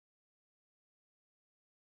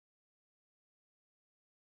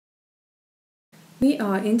We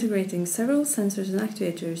are integrating several sensors and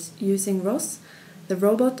actuators using ROS, the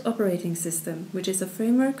Robot Operating System, which is a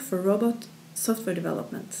framework for robot software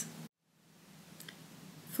development.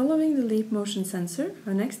 Following the Leap Motion sensor,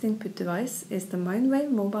 our next input device is the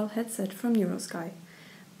MindWave mobile headset from NeuroSky.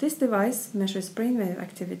 This device measures brainwave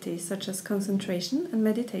activity such as concentration and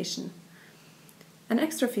meditation. An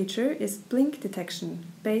extra feature is blink detection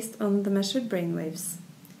based on the measured brainwaves.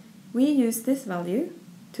 We use this value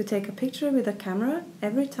to take a picture with a camera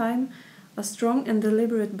every time a strong and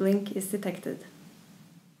deliberate blink is detected.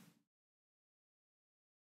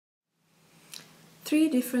 3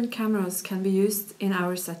 different cameras can be used in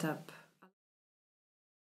our setup: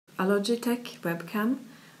 a Logitech webcam,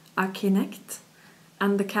 a Kinect,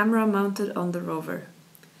 and the camera mounted on the Rover.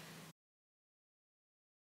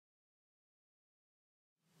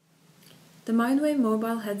 The MindWave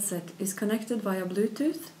mobile headset is connected via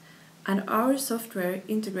Bluetooth, and our software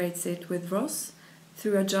integrates it with ROS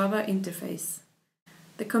through a Java interface.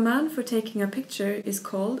 The command for taking a picture is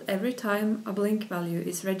called every time a blink value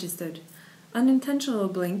is registered. Unintentional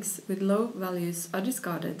blinks with low values are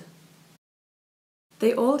discarded.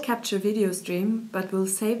 They all capture video stream, but will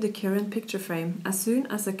save the current picture frame as soon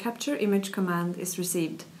as a capture image command is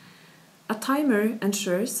received. A timer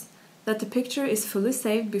ensures that the picture is fully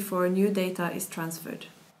saved before new data is transferred.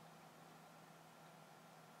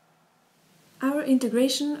 Our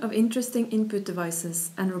integration of interesting input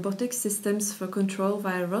devices and robotic systems for control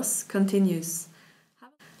via ROS continues.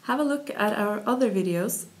 Have a look at our other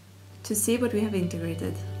videos to see what we have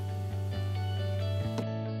integrated.